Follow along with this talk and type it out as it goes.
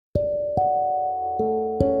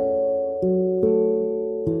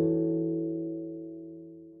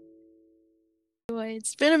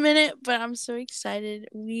It's been a minute, but I'm so excited.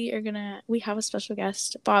 We have a special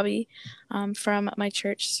guest, Bobby, from my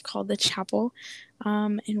church. It's called the Chapel,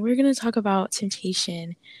 and we're gonna talk about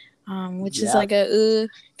temptation, which is Yeah. like a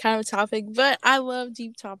kind of topic. But I love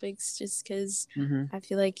deep topics just because hmm I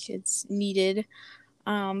feel like it's needed.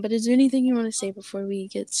 But is there anything you want to say before we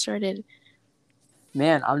get started?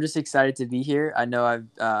 Man, I'm just excited to be here. I know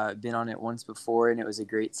I've been on it once before, and it was a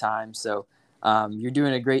great time. So you're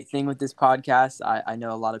doing a great thing with this podcast. I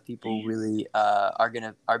know a lot of people really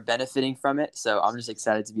are benefiting from it. So I'm just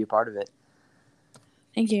excited to be a part of it.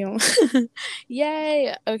 Thank you.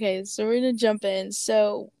 Yay. Okay, so we're gonna jump in.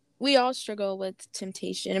 So we all struggle with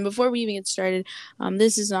temptation. And before we even get started,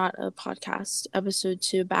 this is not a podcast episode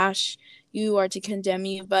to bash you or to condemn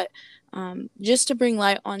you, but just to bring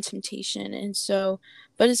light on temptation. And so,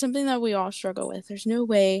 but it's something that we all struggle with. There's no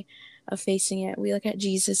way of facing it. We look at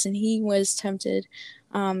Jesus and he was tempted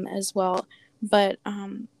as well. But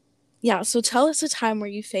yeah, so tell us a time where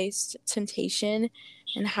you faced temptation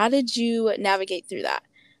and how did you navigate through that?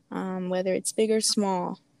 Whether it's big or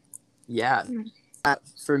small. Yeah.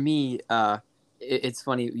 For me, it's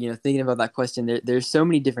funny, thinking about that question. There's so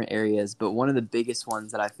many different areas, but one of the biggest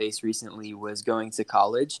ones that I faced recently was going to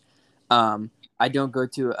college. I don't go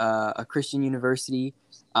to a Christian university,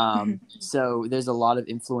 so there's a lot of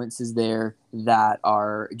influences there that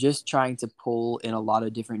are just trying to pull in a lot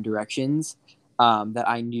of different directions that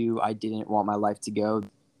I knew I didn't want my life to go.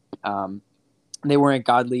 Um, they weren't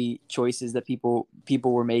godly choices that people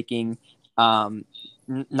were making. Um,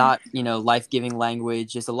 Not life-giving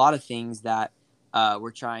language, just a lot of things that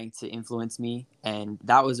were trying to influence me, and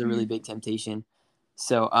that was a really big temptation.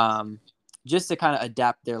 So just to kind of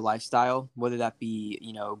adapt their lifestyle, whether that be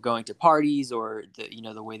going to parties or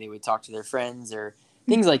the way they would talk to their friends or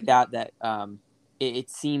things like that, it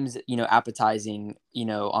seems appetizing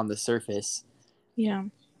on the surface. Yeah.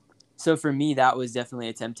 So for me, that was definitely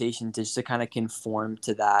a temptation to just to kind of conform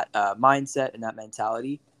to that mindset and that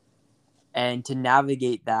mentality, and to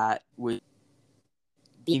navigate that with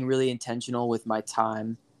being really intentional with my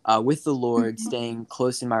time with the Lord, staying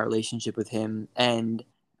close in my relationship with Him. And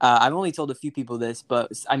I've only told a few people this,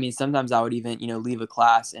 but I mean, sometimes I would even leave a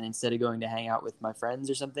class, and instead of going to hang out with my friends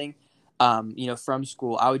or something, from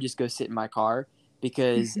school, I would just go sit in my car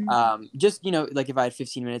because just like if I had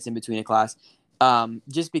 15 minutes in between a class,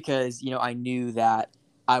 just because I knew that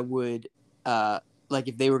I would like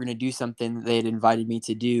if they were going to do something they had invited me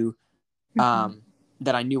to do. Um,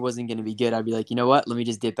 that I knew wasn't going to be good, I'd be like, you know what? Let me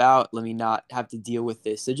just dip out. Let me not have to deal with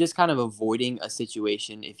this. So just kind of avoiding a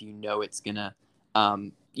situation if you know it's gonna,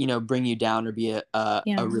 bring you down or be a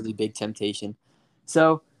Yeah. really big temptation.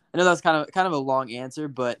 So I know that's kind of a long answer,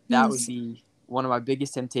 but that would Yes. be one of my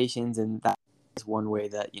biggest temptations, and that is one way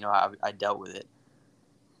that I dealt with it.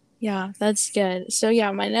 Yeah, that's good. So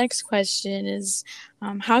yeah, my next question is,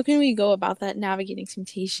 how can we go about that navigating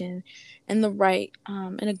temptation in the right,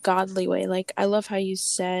 in a godly way? Like I love how you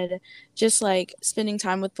said, just like spending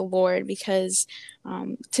time with the Lord, because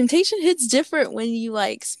temptation hits different when you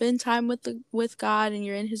like spend time with God and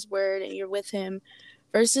you're in His Word and you're with Him,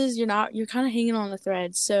 versus you're not. You're kind of hanging on the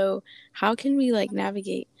thread. So how can we like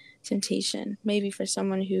navigate temptation? Maybe for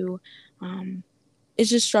someone who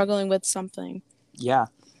is just struggling with something. Yeah.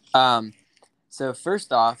 Um, so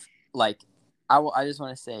first off, like I just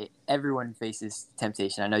want to say everyone faces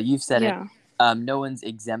temptation. I know you've said it. Yeah. No one's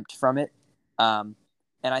exempt from it. Um,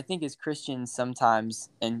 and I think as Christians sometimes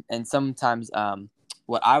and sometimes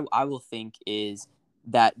what I will think is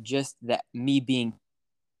that just that me being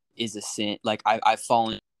is a sin. Like I've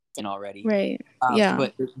fallen in already. Right. Yeah.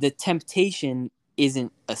 But the temptation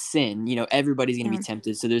isn't a sin. Everybody's going to be Yeah.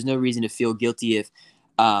 tempted, so there's no reason to feel guilty if,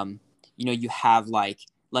 um, you have like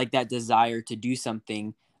that desire to do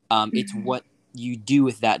something. It's what you do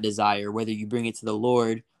with that desire, whether you bring it to the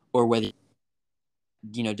Lord or whether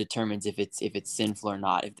determines if it's sinful or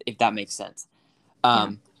not. If that makes sense. Yeah.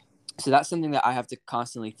 Um, so that's something that I have to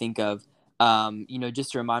constantly think of.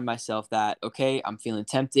 Just to remind myself that okay, I'm feeling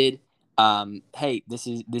tempted. Hey, this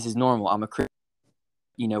is normal. I'm a Christian.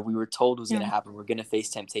 We were told was going Yeah. to happen. We're going to face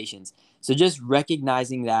temptations. So just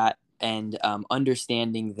recognizing that and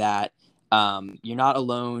understanding that you're not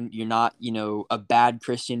alone. You're not, a bad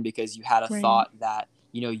Christian because you had a Right. thought that,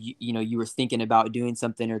 you were thinking about doing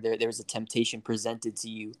something, or there's a temptation presented to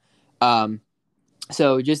you. Um,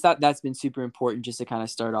 so just that's been super important, just to kind of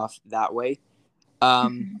start off that way.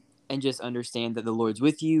 Um, and just understand that the Lord's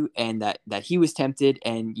with you, and that He was tempted,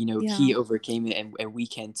 and Yeah. He overcame it, and we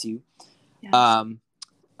can too. Yes. Um,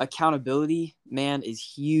 Accountability, man, is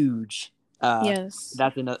huge. uh Yes.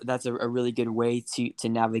 that's a really good way to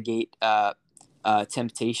navigate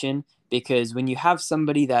temptation, because when you have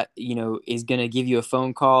somebody that, is going to give you a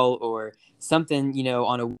phone call or something,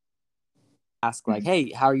 on a ask like, Mhm.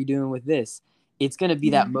 hey, how are you doing with this? It's going to be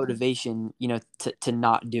Yeah. that motivation, to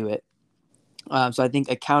not do it. So I think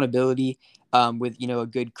accountability, with, a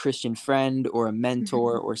good Christian friend or a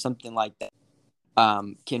mentor Mhm. or something like that,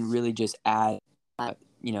 can really just add,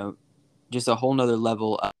 you know, just a whole nother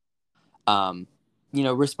level of, um,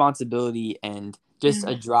 responsibility and just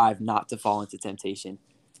Yeah. a drive not to fall into temptation.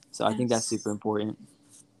 So I think that's super Yes. important.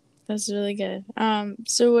 That's really good.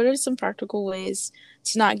 So what are some practical ways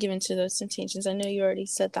to not give into those temptations? I know you already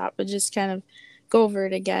said that, but just kind of go over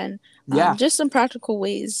it again. Yeah. Just some practical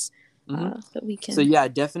ways hmm that we So can. yeah,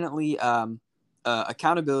 definitely,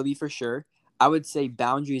 accountability for sure. I would say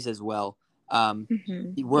boundaries as well.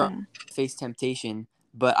 We're Yeah. face temptation,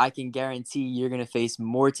 but I can guarantee you're going to face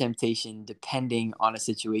more temptation depending on a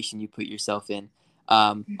situation you put yourself in.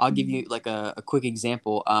 I'll give Hmm. you like a quick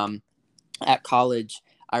example. At college,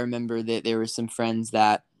 I remember that there were some friends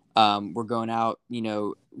that, were going out,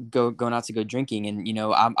 going out to go drinking, and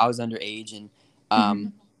I was underage, and Hmm.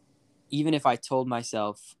 um, even if I told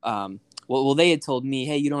myself, well, they had told me,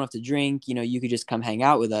 hey, you don't have to drink, you could just come hang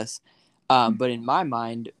out with us. But in my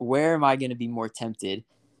mind, where am I going to be more tempted?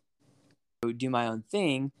 Do my own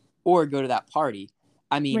thing or go to that party?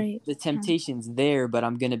 I mean, Right. the temptation's there, but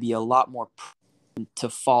I'm going to be a lot more prone to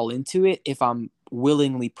fall into it if I'm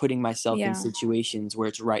willingly putting myself in Yeah. situations where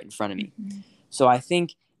it's right in front of me. Hmm. So I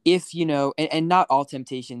think if, and not all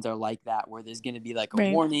temptations are like that, where there's going to be like a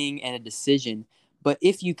Right. warning and a decision. But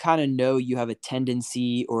if you kind of know you have a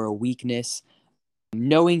tendency or a weakness,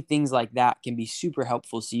 knowing things like that can be super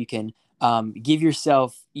helpful, so you can, give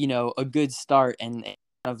yourself, a good start, and kind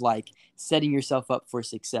of like setting yourself up for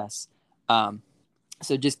success. Um,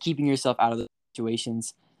 so just keeping yourself out of the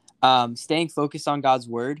situations, staying focused on God's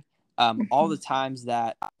word. All Hmm. the times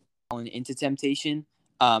that I've fallen into temptation,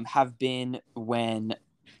 have been when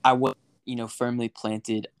I was, firmly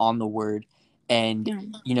planted on the word, and,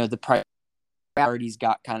 Yeah. the priorities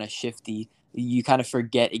got kind of shifty. You kind of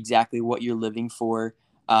forget exactly what you're living for.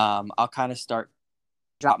 I'll kind of start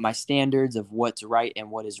drop my standards of what's right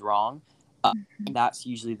and what is wrong. And that's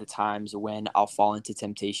usually the times when I'll fall into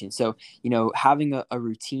temptation. So, having a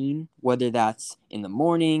routine, whether that's in the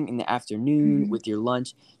morning, in the afternoon, Hmm. with your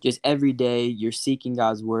lunch, just every day, you're seeking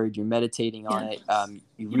God's word, you're meditating on it, Yes.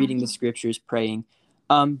 you're Yeah. reading the scriptures, praying.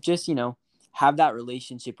 Just, have that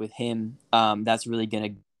relationship with Him. That's really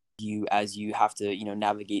going to you as you have to,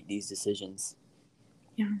 navigate these decisions.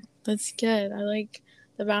 Yeah, that's good. I like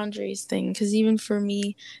the boundaries thing because even for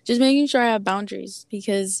me, just making sure I have boundaries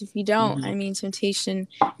because if you don't, hmm I mean, temptation,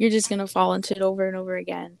 you're just gonna fall into it over and over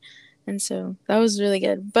again. And so that was really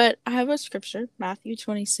good. But I have a scripture, Matthew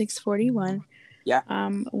 26:41, Yeah.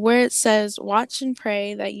 where it says, "Watch and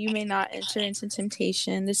pray that you may not enter into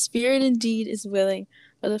temptation. The spirit indeed is willing,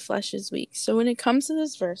 but the flesh is weak." So when it comes to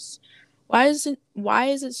this verse, why is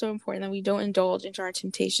it so important that we don't indulge into our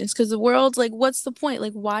temptations? Because the world's like, what's the point?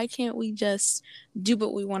 Like, why can't we just do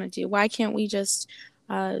what we want to do?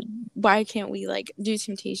 Uh why can't we like do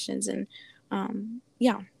temptations and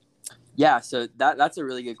yeah. Yeah. So that's a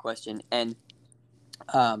really good question. And,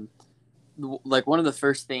 um, like one of the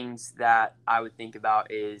first things that I would think about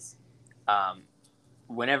is, um,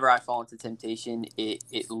 whenever I fall into temptation,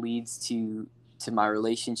 it leads to my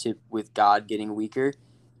relationship with God getting weaker.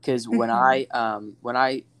 Because Hmm. when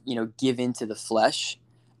I give into the flesh,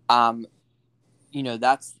 um,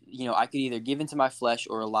 that's, I could either give into my flesh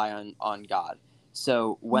or rely on God.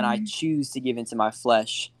 So when I Hmm. choose to give into my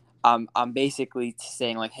flesh, I'm basically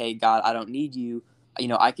saying like, hey God, I don't need you.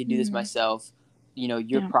 I could do this Hmm. myself. Your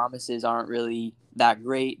Yeah. promises aren't really that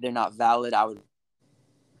great. They're not valid. I would,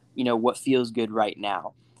 what feels good right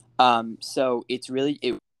now. So it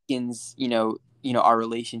weakens, our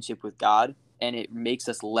relationship with God, and it makes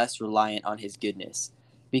us less reliant on His goodness,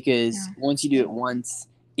 because Yeah, once that's you do it good. once,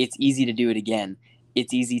 it's easy to do it again.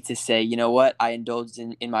 It's easy to say, you know what, I indulged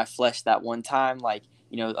in my flesh that one time, like,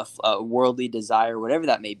 a worldly desire, whatever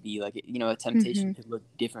that may be. Like, a temptation Hmm. could look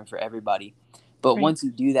different for everybody. But Right. once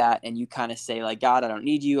you do that and you kind of say, like, God, I don't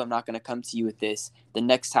need you. I'm not going to come to you with this. The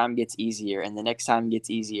next time gets easier, and the next time gets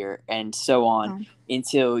easier, and so on, Yeah.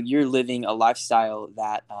 until you're living a lifestyle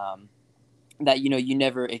that, that you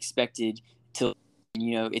never expected to.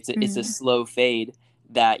 It's a Mm. slow fade,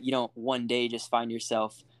 that you don't one day just find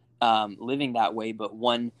yourself, living that way, but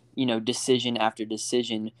one, decision after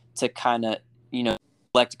decision to kind of,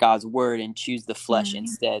 neglect God's word and choose the flesh Yeah.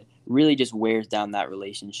 instead, really just wears down that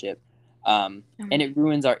relationship, Yeah. and it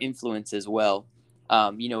ruins our influence as well,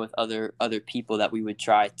 with other people that we would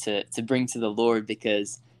try to bring to the Lord,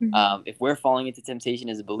 because If we're falling into temptation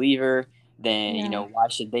as a believer, then Yeah. why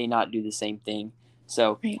should they not do the same thing?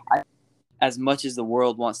 So Right. as much as the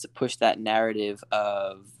world wants to push that narrative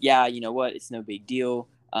of, yeah, you know what, it's no big deal.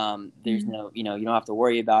 There's Mhm. no, you don't have to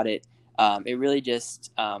worry about it. It really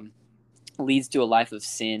just leads to a life of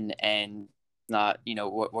sin and not,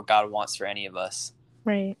 what God wants for any of us.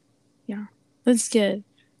 Right. Yeah. That's good.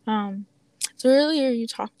 Um, so earlier you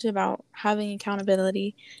talked about having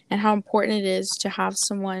accountability and how important it is to have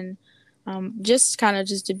someone, just kind of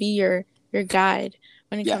just to be your guide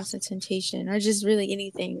when it Yeah. comes to temptation or just really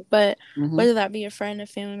anything. But Hmm. whether that be a friend, a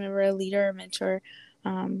family member, a leader, a mentor,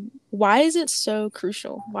 why is it so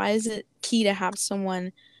crucial? Why is it key to have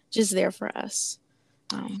someone just there for us?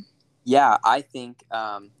 Um, Yeah, I think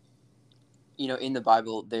in the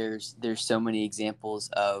Bible, there's so many examples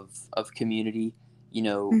of community.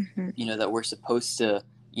 mhm, That we're supposed to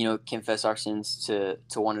confess our sins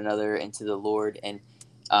to one another and to the Lord, and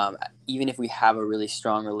even if we have a really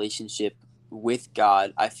strong relationship with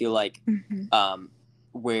God, I feel like mhm,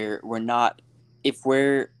 we're not, if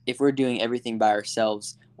we're doing everything by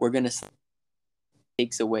ourselves, we're gonna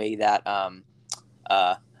takes away that uh,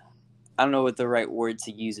 I don't know what the right word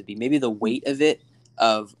to use would be. Maybe the weight of it,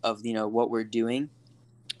 of what we're doing,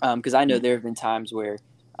 because I know yeah, there have been times where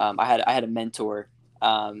I had a mentor.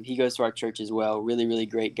 He goes to our church as well. Really, really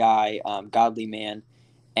great guy, godly man,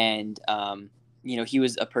 and he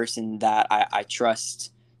was a person that I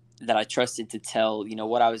trust, that I trusted to tell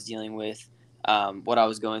what I was dealing with, what I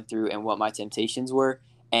was going through, and what my temptations were.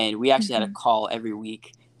 And we actually had a mhm, call every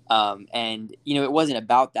week. And it wasn't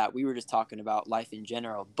about that. We were just talking about life in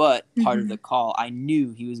general. But part of the mhm, call, I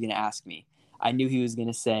knew he was going to ask me. I knew he was going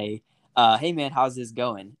to say, hey man, how's this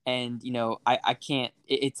going? And I can't.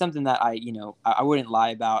 It's something that I wouldn't lie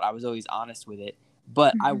about. I was always honest with it,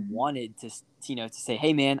 but I mhm. wanted to say,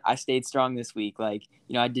 hey man, I stayed strong this week. Like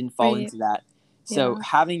I didn't fall Right. into that. So Yeah.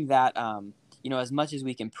 having that, as much as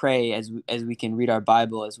we can pray, as we can read our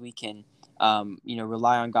Bible, as we can,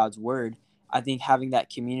 rely on God's word. I think having that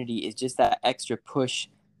community is just that extra push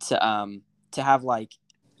to have, like,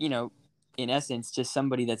 you know in essence, just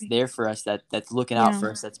somebody that's there for us, that's looking out Yeah.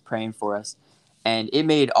 for us, that's praying for us. And it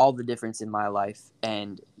made all the difference in my life.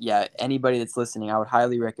 And yeah, anybody that's listening, I would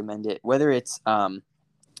highly recommend it, whether it's a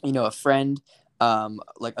friend,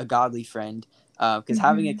 like a godly friend, because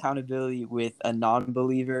having Mhm. accountability with a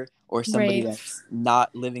non-believer or somebody Right. that's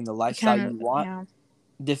not living the It lifestyle kind of you want yeah.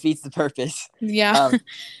 defeats the purpose. Yeah. um,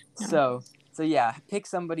 Yeah. so yeah, pick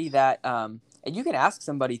somebody that, and you can ask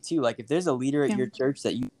somebody too, like if there's a leader at Yeah. your church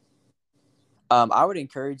that you, I would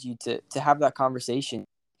encourage you to have that conversation,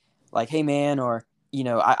 like, hey man, or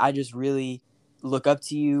I just really look up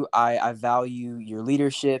to you. I value your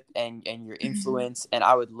leadership and your Mhm. influence, and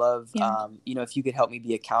I would love, Yeah. if you could help me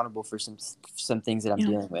be accountable for some things that I'm Yeah.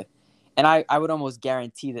 dealing with. And I would almost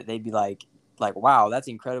guarantee that they'd be like, wow, that's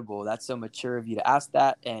incredible, that's so mature of you to ask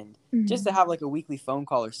that. And just to Mhm. have like a weekly phone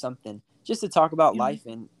call or something, just to talk about Yeah. life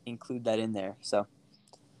and include that in there. So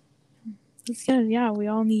It's good. Yeah, we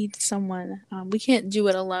all need someone. We can't do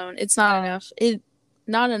it alone. It's not enough. It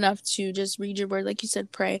not enough to just read your word, like you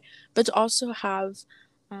said, pray, but to also have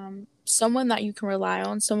someone that you can rely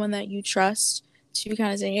on, someone that you trust to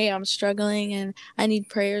kind of say, "Hey, I'm struggling and I need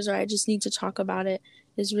prayers, or I just need to talk about it."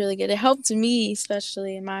 Is really good. It helped me,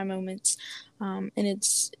 especially in my moments, and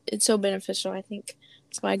it's so beneficial. I think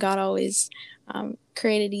that's why God always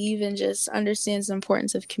created Eve and just understands the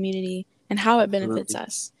importance of community and how it benefits absolutely.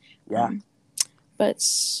 us. Yeah. Um, but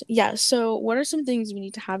yeah, so what are some things we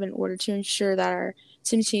need to have in order to ensure that our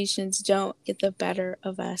temptations don't get the better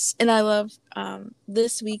of us? And I love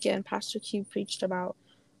this weekend, Pastor Q preached about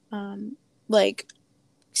um, like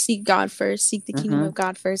seek God first, seek the kingdom Hmm. of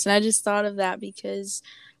God first. And I just thought of that because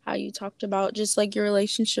how you talked about just like your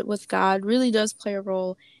relationship with God really does play a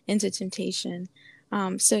role into temptation.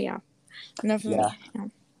 So yeah, enough of Yeah. me. Yeah.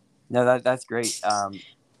 No, that's great.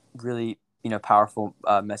 Really, powerful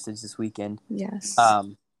message this weekend. Yes.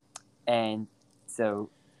 Um, and so,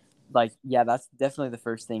 like, yeah, that's definitely the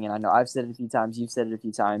first thing. And I know I've said it a few times, you've said it a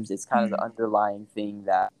few times. It's kind of the Mm, underlying thing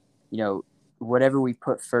that, you know, whatever we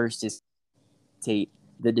put first is dictate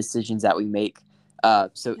the decisions that we make.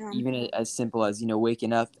 So yeah. even as simple as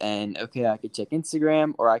waking up and, okay, I could check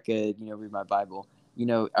Instagram, or I could read my Bible.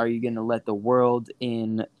 Are you going to let the world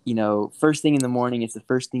in? First thing in the morning, it's the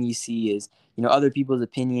first thing you see is other people's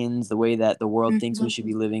opinions, the way that the world thinks we Hmm. should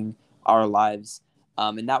be living our lives,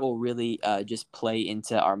 and that will really just play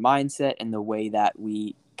into our mindset and the way that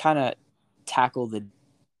we kind of tackle the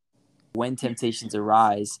when Yeah. temptations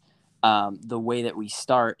arise, the way that we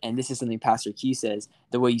start. And this is something Pastor Q says: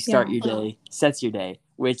 the way you start Yeah. your day sets your day.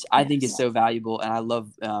 which I think is Yes. so valuable. And I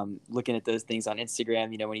love looking at those things on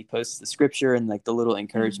Instagram, when he posts the scripture and like the little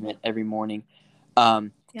encouragement every morning. So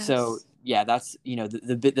Yes. yeah, that's,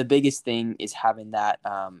 the biggest thing is having that,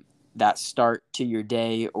 that start to your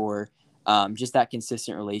day, or just that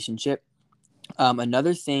consistent relationship.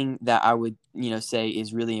 Another thing that I would, say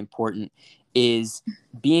is really important is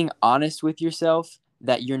being honest with yourself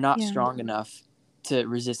that you're not Yeah. strong enough to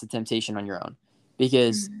resist the temptation on your own.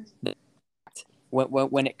 Because Mhm.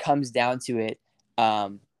 when it comes down to it,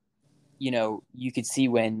 you could see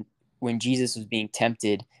when Jesus was being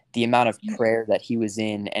tempted, the amount of prayer that he was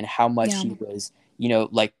in, and how much Yeah. he was,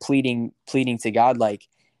 like pleading to God,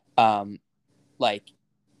 um, like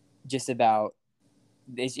just about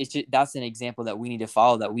it's just, that's an example that we need to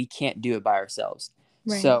follow, that we can't do it by ourselves.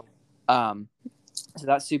 Right. Um, so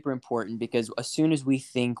that's super important, because as soon as we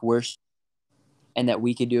think we're and that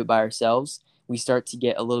we could do it by ourselves, we start to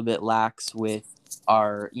get a little bit lax with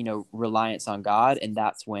our, reliance on God, and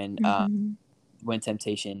that's Mm-hmm. when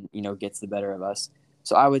temptation, gets the better of us.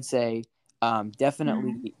 So I would say, Yeah.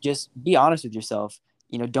 definitely just be honest with yourself.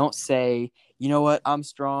 Don't say, you know what, I'm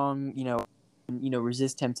strong,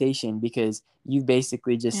 resist temptation, because you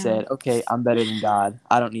basically just Yeah. said, okay, I'm better than God.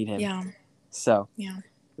 I don't need him. Yeah. So Yeah.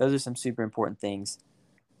 those are some super important things.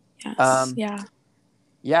 Yes. Um, Yeah.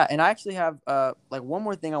 yeah, and I actually have like one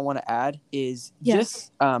more thing I want to add is Yes.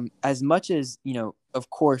 just as much as, of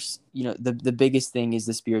course, the biggest thing is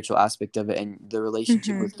the spiritual aspect of it and the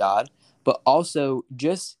relationship Mm-hmm. with God, but also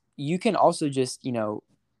just you can also just,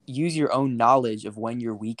 use your own knowledge of when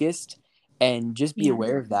you're weakest, and just be Yeah.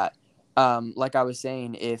 aware of that. Like I was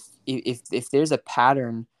saying, if there's a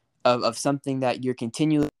pattern of something that you're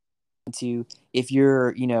continually into, if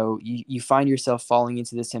you're, you find yourself falling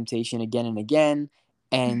into this temptation again and again,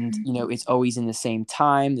 and Mm-hmm. it's always in the same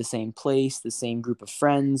time, the same place, the same group of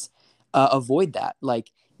friends, avoid that.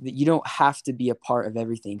 Like, you don't have to be a part of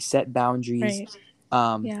everything. Set boundaries. Right.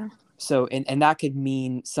 um Yeah. so, and that could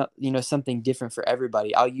mean something different for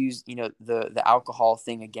everybody. I'll use, the alcohol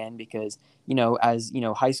thing again, because as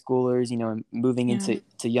high schoolers, and moving Yeah.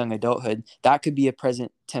 into young adulthood, that could be a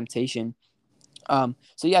present temptation. So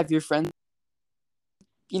yeah, if your friends,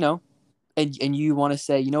 you know, and you want to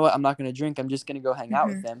say, you know what, I'm not going to drink, I'm just going to go hang out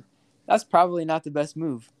with Mm-hmm. them, that's probably not the best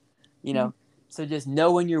move, you Yeah. know. So just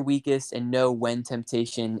know when you're weakest, and know when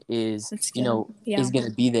temptation That's good. Yeah. is going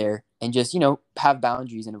to be there, and just, have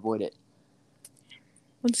boundaries and avoid it.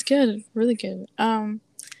 That's good. Really good.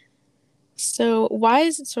 So why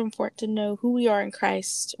is it so important to know who we are in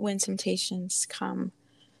Christ when temptations come?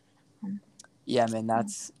 Um, Yeah, man,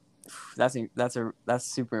 that's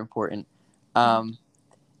super important. yeah. um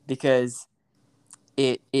because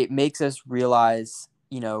it makes us realize,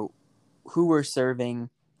 who we're serving,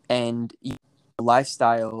 and the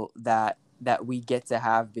lifestyle that we get to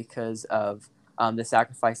have, because of the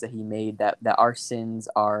sacrifice that he made, that our sins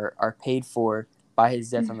are paid for by his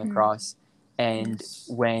death on the Mm-hmm. cross. And Yes.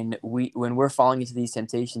 when we're falling into these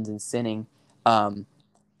temptations and sinning, um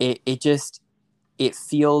it just, it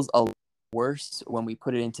feels a lot worse when we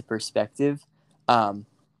put it into perspective. um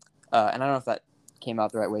and I don't know if that came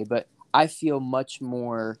out the right way, but I feel much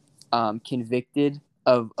more convicted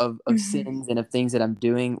of Mm-hmm. sins and of things that I'm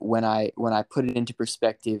doing when I put it into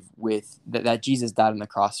perspective with that Jesus died on the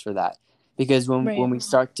cross for that. Because when Right. we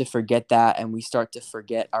start to forget that, and we start to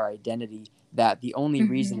forget our identity, that the only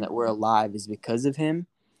reason Mm-hmm. that we're alive is because of him,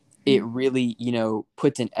 it really,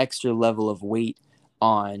 puts an extra level of weight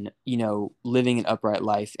on, living an upright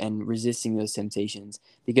life and resisting those temptations.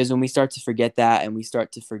 Because when we start to forget that, and we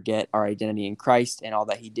start to forget our identity in Christ and all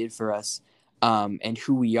that he did for us, and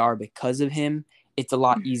who we are because of him, it's a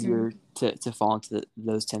lot Mm-hmm. easier to fall into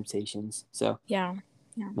those temptations. So, Yeah.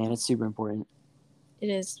 Yeah. man, it's super important. It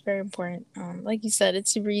is very important. Like you said,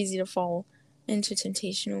 it's super easy to fall into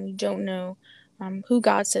temptation when we don't know who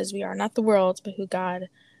God says we are, not the world, but who God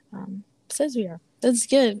says we are. That's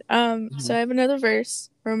good. So Mhm. I have another verse,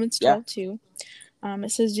 Romans Yeah. 12:2.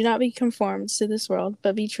 It says, "Do not be conformed to this world,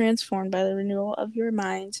 but be transformed by the renewal of your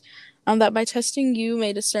mind, that by testing you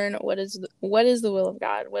may discern what is the will of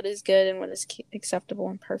God, what is good, and what is acceptable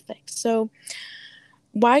and perfect." So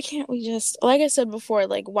why can't we just, like I said before,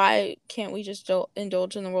 like why can't we just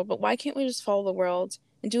indulge in the world, but why can't we just follow the world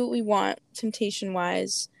and do what we want temptation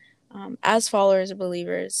wise, as followers of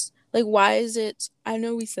believers? Like, why is it, I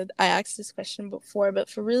know we said, I asked this question before, but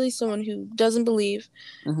for really someone who doesn't believe,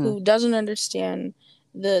 Hmm. who doesn't understand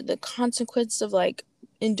the consequence of like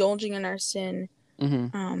indulging in our sin,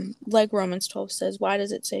 Hmm. like Romans 12 says, why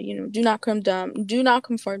does it say, do not do not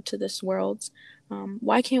conform to this world?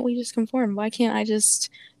 Why can't we just conform? Why can't I just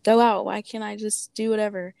go out? Why can't I just do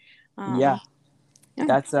whatever? Yeah. Um, Yeah.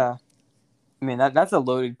 That's I mean, that's a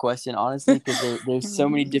loaded question, honestly, because there's so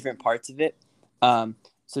many different parts of it.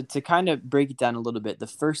 So to kind of break it down a little bit, the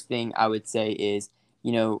first thing I would say is,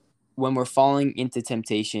 you know, when we're falling into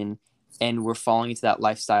temptation and we're falling into that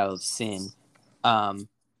lifestyle of sin, um,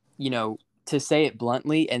 you know, to say it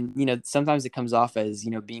bluntly, and you know, sometimes it comes off as,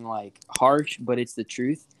 you know, being like harsh, but it's the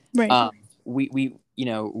truth. Right. We you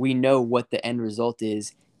know, we know what the end result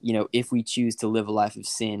is, you know, if we choose to live a life of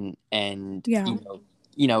sin, and Yeah.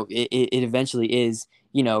 you know, it eventually is,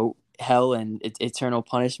 you know, hell and eternal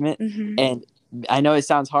punishment. Mm-hmm. And I know it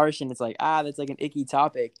sounds harsh and it's like, that's like an icky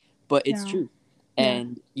topic, but it's Yeah. true. Yeah.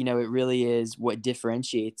 And, you know, it really is what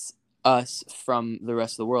differentiates us from the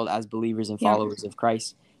rest of the world as believers and Yeah. followers of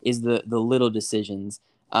Christ, is the little decisions.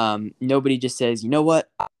 Nobody just says, you know what,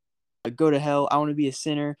 I go to hell, I want to be a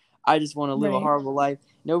sinner, I just want to live a Right. horrible life.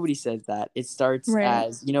 Nobody says that. It starts Right.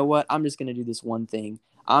 as, you know what, I'm just going to do this one thing.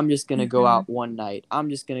 I'm just going to go Mm-hmm. out one night. I'm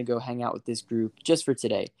just going to go hang out with this group just for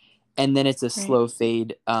today. And then it's a Right. slow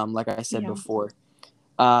fade, like I said Yeah. before.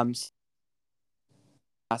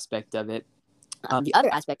 Aspect of it. The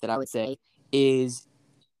other aspect that I would say is,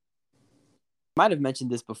 might have mentioned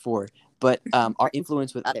this before, but our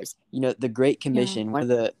influence with others. You know, the Great Commission, Yeah. one of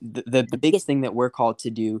the biggest thing that we're called to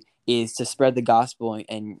do is to spread the gospel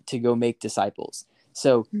and to go make disciples.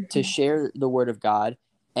 So to Mm-hmm. share the word of God,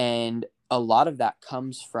 and a lot of that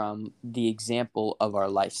comes from the example of our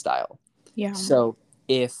lifestyle. Yeah. So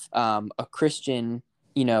if a Christian,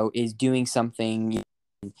 you know, is doing something,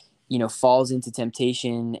 you know, falls into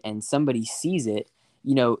temptation and somebody sees it,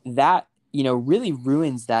 you know, that, you know, really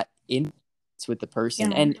ruins that influence with the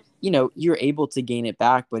person. Yeah. And, you know, you're able to gain it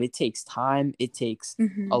back, but it takes time. It takes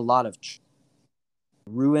Mm-hmm. a lot of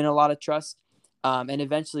ruin a lot of trust. And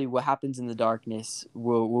eventually what happens in the darkness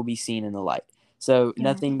will be seen in the light. So Yeah.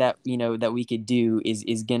 nothing that, you know, that we could do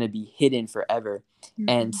is going to be hidden forever. Mm-hmm.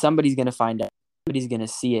 And somebody's going to find out, somebody's going to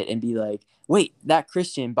see it and be like, wait, that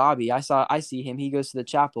Christian Bobby, I see him. He goes to the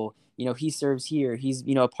chapel, you know, he serves here. He's,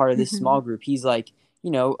 you know, a part of this Mm-hmm. small group. He's like, you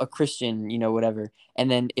know, a Christian, you know, whatever. And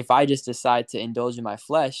then if I just decide to indulge in my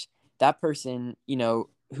flesh, that person, you know,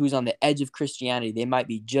 who's on the edge of Christianity, they might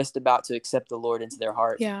be just about to accept the Lord into their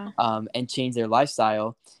heart, Yeah. and change their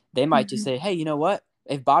lifestyle. They might just Mm-hmm. say, hey, you know what?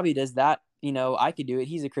 If Bobby does that, you know, I could do it.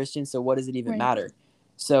 He's a Christian, so what does it even Right. matter?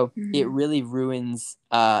 So it Mm-hmm. really ruins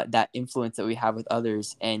that influence that we have with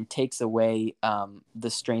others, and takes away the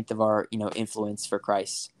strength of our, you know, influence for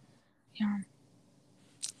Christ. Yeah.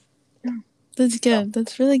 Yeah. That's good.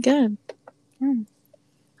 That's really good. Yeah.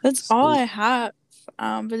 That's all I have.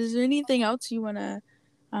 But is there anything else you want to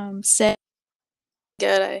say?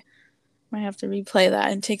 Good. I might have to replay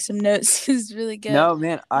that and take some notes. It's really good. No,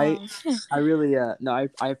 man, Um, I really no,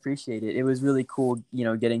 I appreciate it. It was really cool, you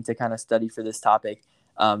know, getting to kind of study for this topic,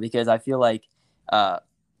 because I feel like uh,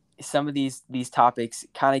 some of these topics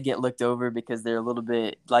kind of get looked over because they're a little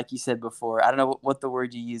bit, like you said before. I don't know what the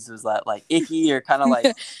word you used was, that like icky, or kind of like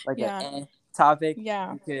a yeah. topic,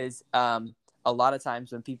 Yeah. because a lot of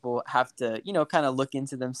times when people have to, you know, kind of look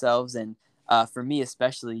into themselves, and for me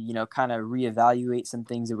especially, you know, kind of reevaluate some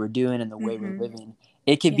things that we're doing and the way we're Mm-hmm. living,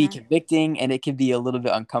 it can be Yeah. convicting and it can be a little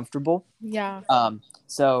bit uncomfortable. Yeah.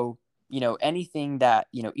 So, you know, anything that,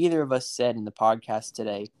 you know, either of us said in the podcast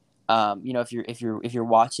today, you know, if you're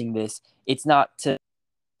watching this, it's not to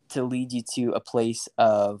lead you to a place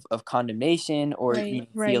of condemnation, or, you Right. know,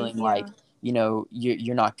 Right. feeling like, Yeah. you know,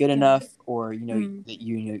 you're not good Yeah. enough, or, you know, Mm. that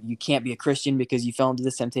you know, you can't be a Christian because you fell into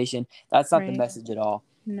this temptation. That's not the Right. message at all.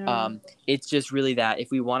 No. It's just really that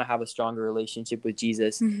if we want to have a stronger relationship with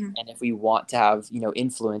Jesus, Mm-hmm. and if we want to have, you know,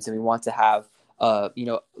 influence, and we want to have a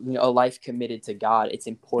life committed to God, it's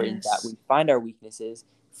important that Yes. we find our weaknesses,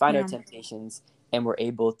 find our Yeah. temptations, and we're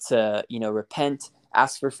able to, you know, repent,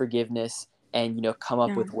 ask for forgiveness, and, you know, come up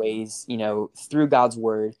Yeah. with ways, you know, through God's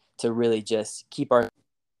word, to really just keep our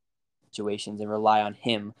situations and rely on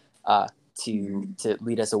Him, to Mm-hmm.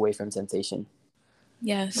 lead us away from temptation.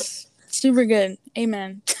 Yes. Super good.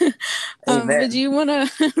 Amen. But do Amen. you want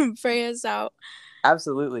to pray us out?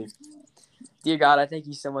 Absolutely. Dear God, I thank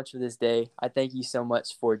you so much for this day. I thank you so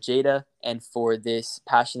much for Jada, and for this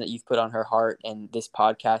passion that you've put on her heart, and this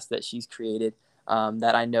podcast that she's created,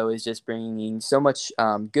 that I know is just bringing so much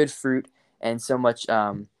good fruit, and so much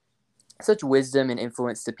such wisdom and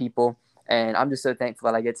influence to people. And I'm just so thankful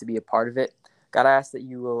that I get to be a part of it. God, I ask that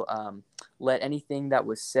you will let anything that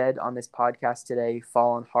was said on this podcast today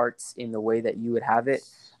fall on hearts in the way that you would have it.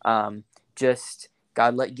 Just,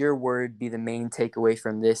 God, let your word be the main takeaway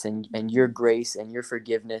from this, and your grace and your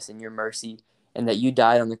forgiveness and your mercy, and that you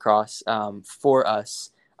died on the cross for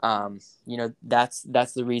us, That's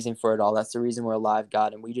the reason for it all. That's the reason we're alive,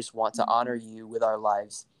 God, and we just want to honor you with our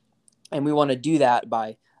lives, and we want to do that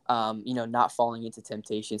by not falling into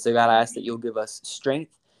temptation. So God, I ask that you'll give us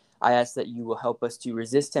strength. I ask that you will help us to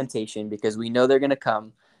resist temptation, because we know they're going to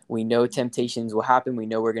come. We know temptations will happen. We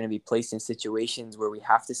know we're going to be placed in situations where we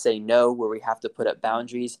have to say no, where we have to put up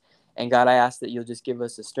boundaries. And God, I ask that you'll just give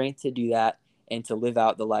us the strength to do that and to live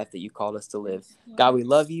out the life that you called us to live. God, we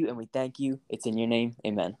love you and we thank you. It's in your name.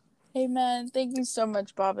 Amen. Amen. Thank you so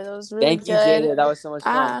much, Bobby. That was really Thank you, good. Jada. That was so much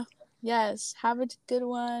fun. Yes. Have a good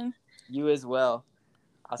one. You as well.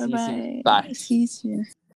 I'll see you soon. Bye. Bye. See you soon.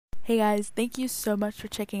 Hey guys, thank you so much for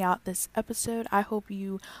checking out this episode. I hope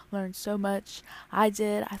you learned so much. I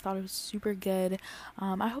did. I thought it was super good.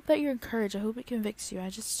 I hope that you're encouraged. I hope it convicts you. I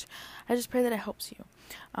just pray that it helps you,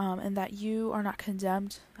 and that you are not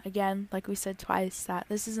condemned. Again, like we said twice, that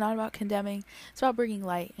this is not about condemning. It's about bringing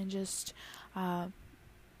light and just,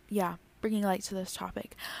 bringing light to this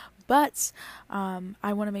topic. But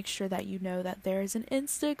I want to make sure that you know that there is an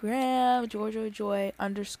Instagram,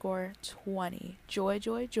 joy_20.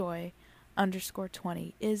 Joy_20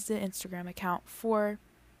 is the Instagram account for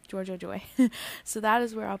Joy. So that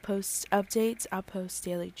is where I'll post updates. I'll post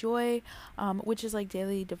daily joy, which is like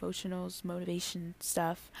daily devotionals, motivation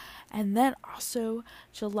stuff. And then also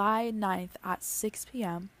July 9th at 6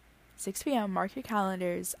 p.m., mark your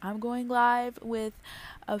calendars. I'm going live with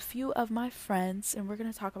a few of my friends, and we're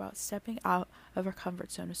going to talk about stepping out of our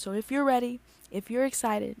comfort zone. So if you're ready, if you're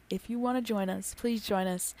excited, if you want to join us, please join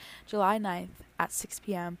us July 9th at 6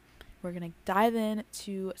 p.m. We're going to dive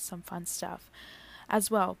into some fun stuff. As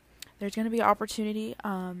well, there's going to be an opportunity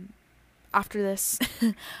after this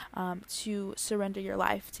to surrender your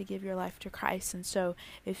life, to give your life to Christ. And so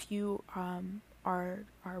if you are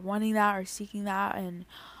wanting that or seeking that, and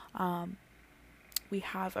we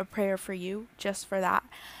have a prayer for you just for that.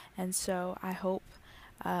 And so I hope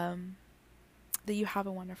that you have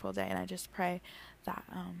a wonderful day, and I just pray that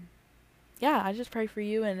I just pray for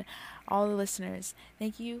you and all the listeners.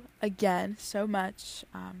 Thank you again so much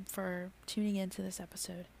for tuning into this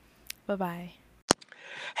episode. Bye-bye.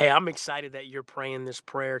 Hey, I'm excited that you're praying this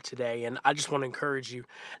prayer today, and I just want to encourage you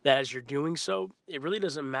that as you're doing so, it really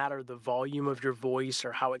doesn't matter the volume of your voice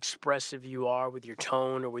or how expressive you are with your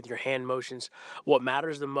tone or with your hand motions. What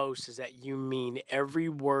matters the most is that you mean every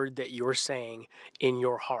word that you're saying in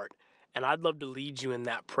your heart. And I'd love to lead you in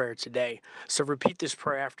that prayer today. So repeat this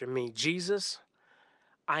prayer after me. Jesus,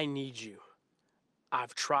 I need you.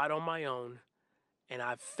 I've tried on my own, and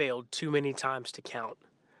I've failed too many times to count.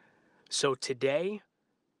 So today,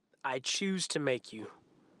 I choose to make you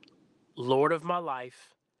Lord of my life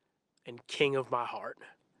and King of my heart.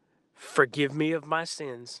 Forgive me of my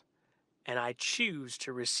sins, and I choose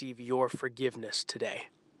to receive your forgiveness today.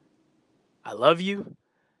 I love you,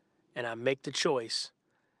 and I make the choice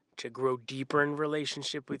to grow deeper in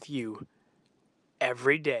relationship with you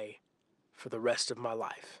every day for the rest of my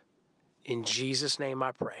life. In Jesus' name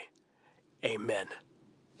I pray. Amen.